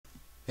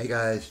Hey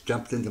guys,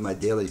 jumped into my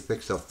daily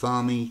fix of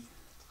Fami.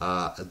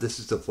 This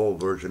is the full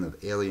version of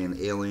Alien,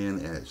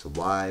 and it's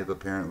live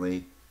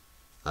apparently.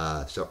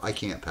 So I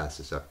can't pass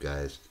this up,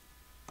 guys.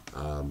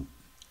 I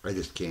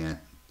just can't.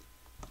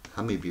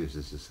 How many views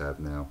does this have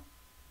now?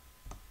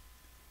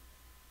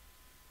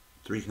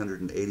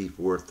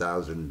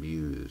 384,000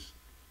 views.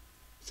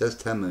 It says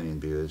 10 million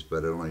views,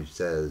 but it only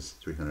says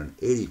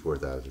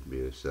 384,000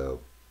 views,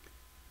 so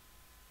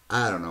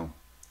I don't know.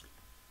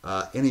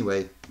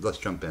 Anyway, let's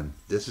jump in.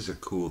 This is a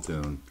cool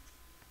tune.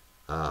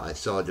 I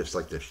saw just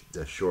like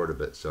the short of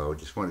it, so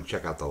just want to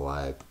check out the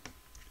live.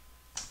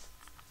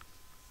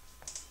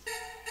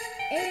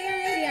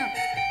 Alien.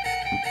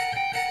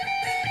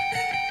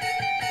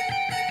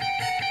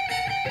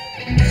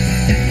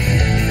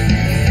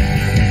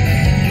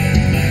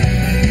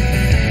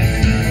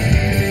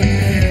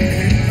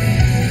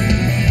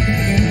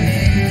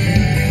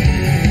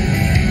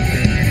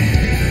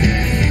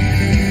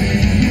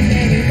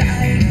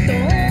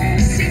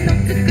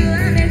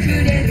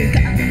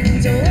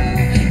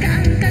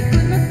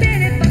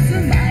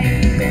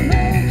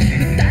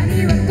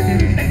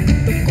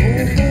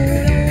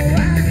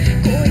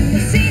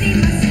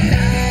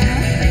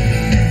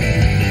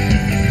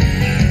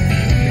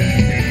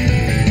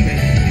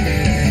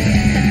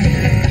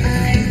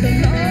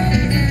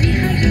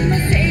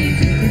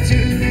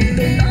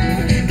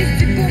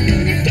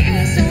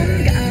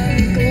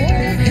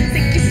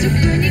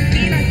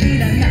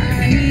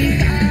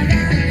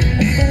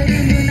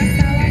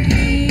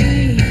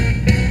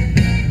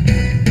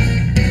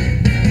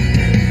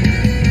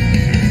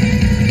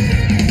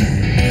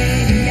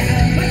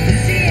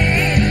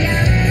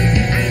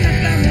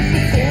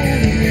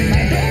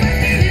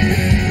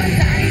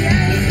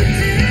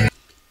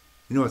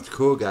 You know what's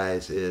cool,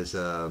 guys, is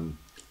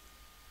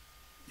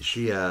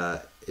she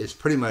is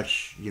pretty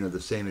much, you know, the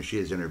same as she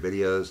is in her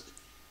videos.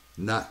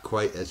 Not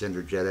quite as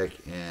energetic,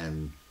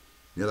 and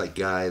you know that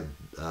guy,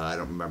 I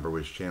don't remember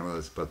which channel it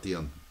is, but the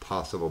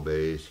Impossible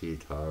Bass, he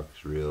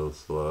talks real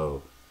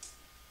slow.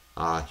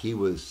 He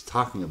was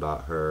talking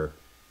about her,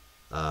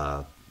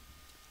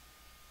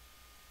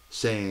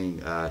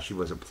 saying she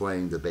wasn't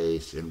playing the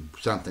bass in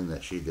something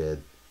that she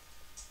did.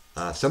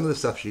 Some of the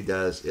stuff she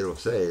does, it'll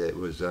say it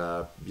was,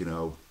 you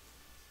know,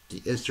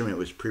 the instrument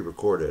was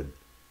pre-recorded,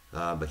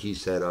 but he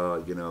said,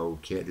 oh, you know,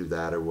 can't do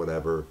that or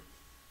whatever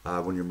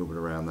when you're moving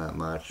around that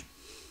much.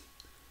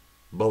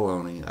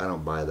 Baloney. I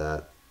don't buy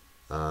that.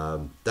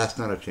 That's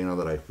not a channel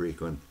that I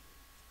frequent,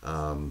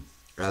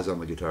 as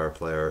I'm a guitar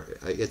player.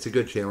 It's a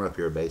good channel if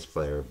you're a bass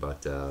player,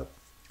 but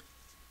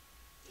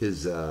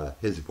his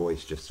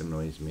voice just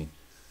annoys me.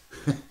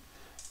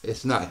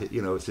 It's not,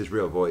 you know, it's his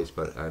real voice,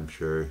 but I'm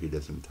sure he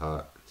doesn't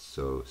talk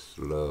so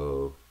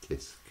slow,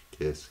 tisk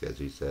tisk, as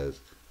he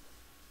says.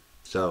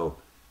 So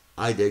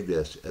I dig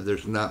this.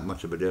 There's not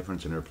much of a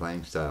difference in her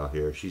playing style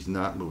here. She's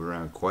not moving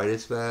around quite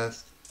as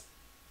fast,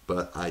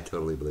 but I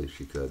totally believe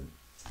she could.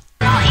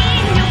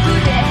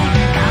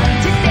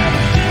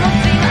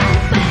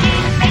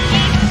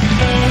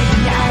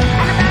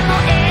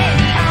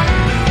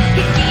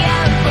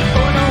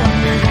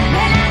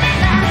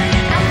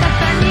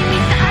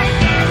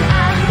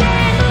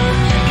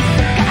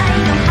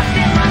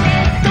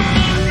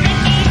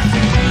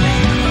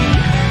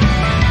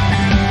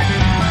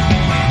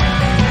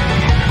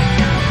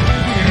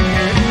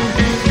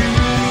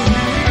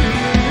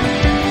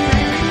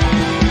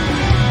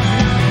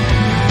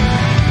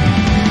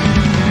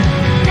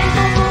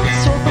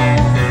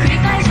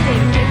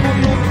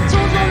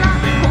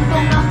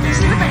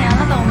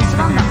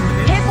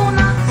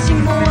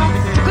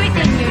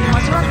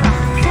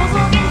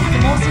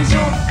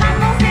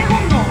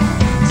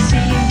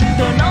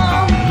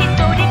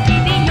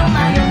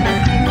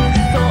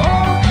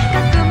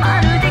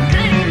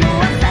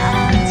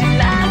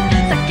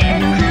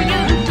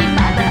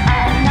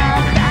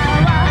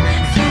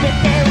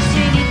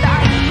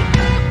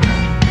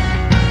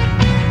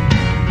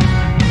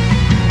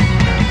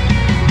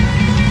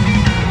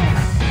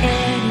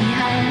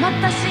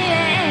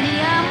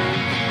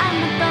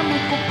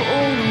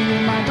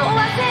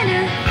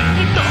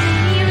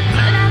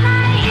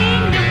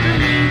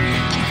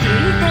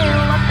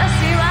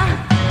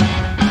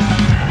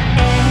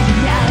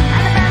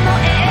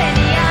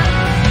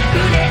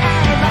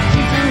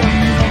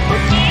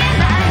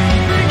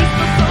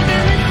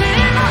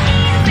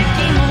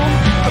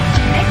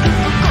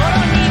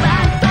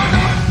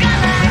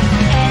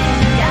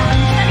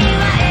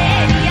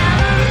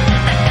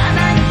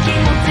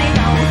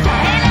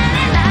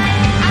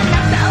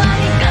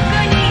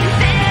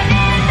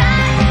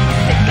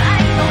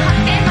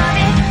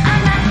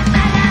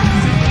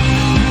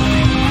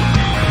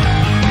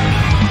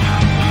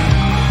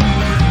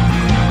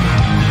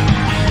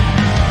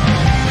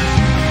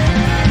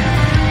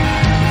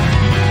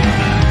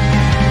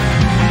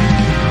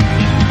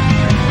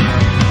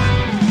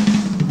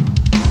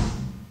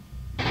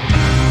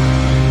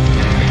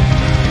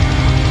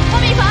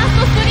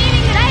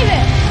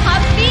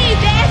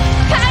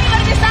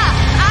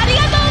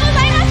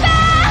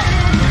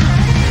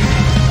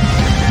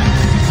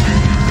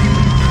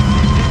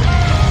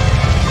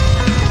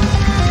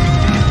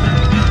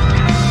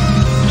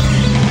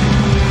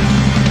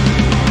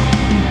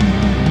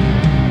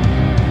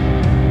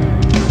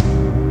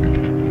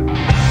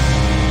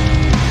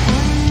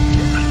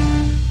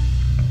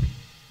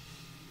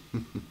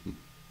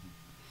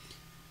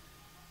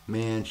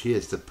 Man, she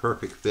is the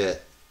perfect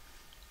fit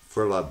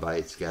for Love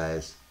Bites,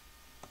 guys.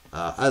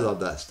 I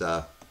love that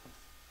stuff.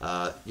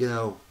 You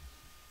know,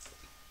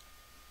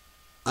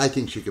 I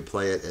think she could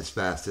play it as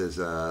fast as,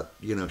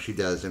 you know, she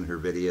does in her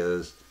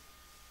videos.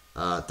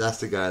 That's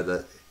the guy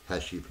that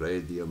has she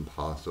played the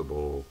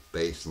impossible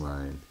bass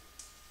line.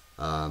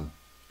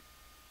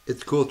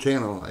 It's a cool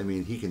channel. I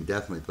mean, he can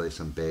definitely play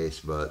some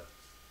bass, but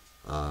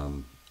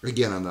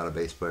again, I'm not a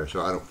bass player, so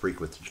I don't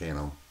frequent the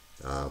channel.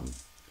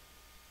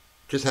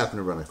 Just happen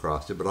to run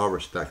across it, but all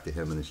respect to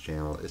him and his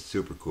channel. It's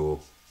super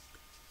cool.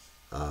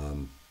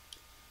 All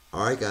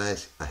right,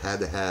 guys, I had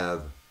to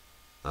have,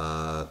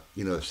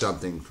 you know,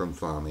 something from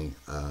Fami.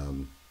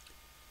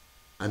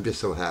 I'm just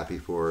so happy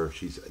for her.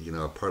 She's, you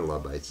know, a part of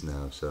Love Bites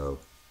now. So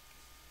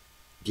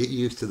get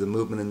used to the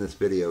movement in this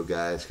video,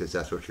 guys, because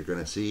that's what you're going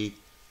to see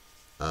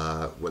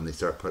when they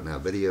start putting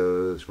out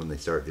videos, when they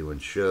start doing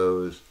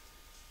shows.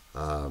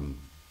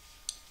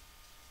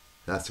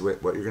 That's what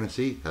you're going to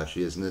see, how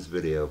she is in this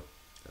video.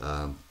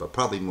 But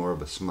probably more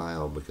of a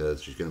smile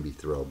because she's going to be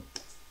thrilled.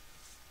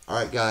 All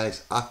right,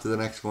 guys, off to the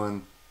next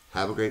one.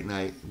 Have a great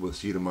night. We'll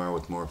see you tomorrow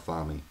with more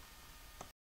Fami.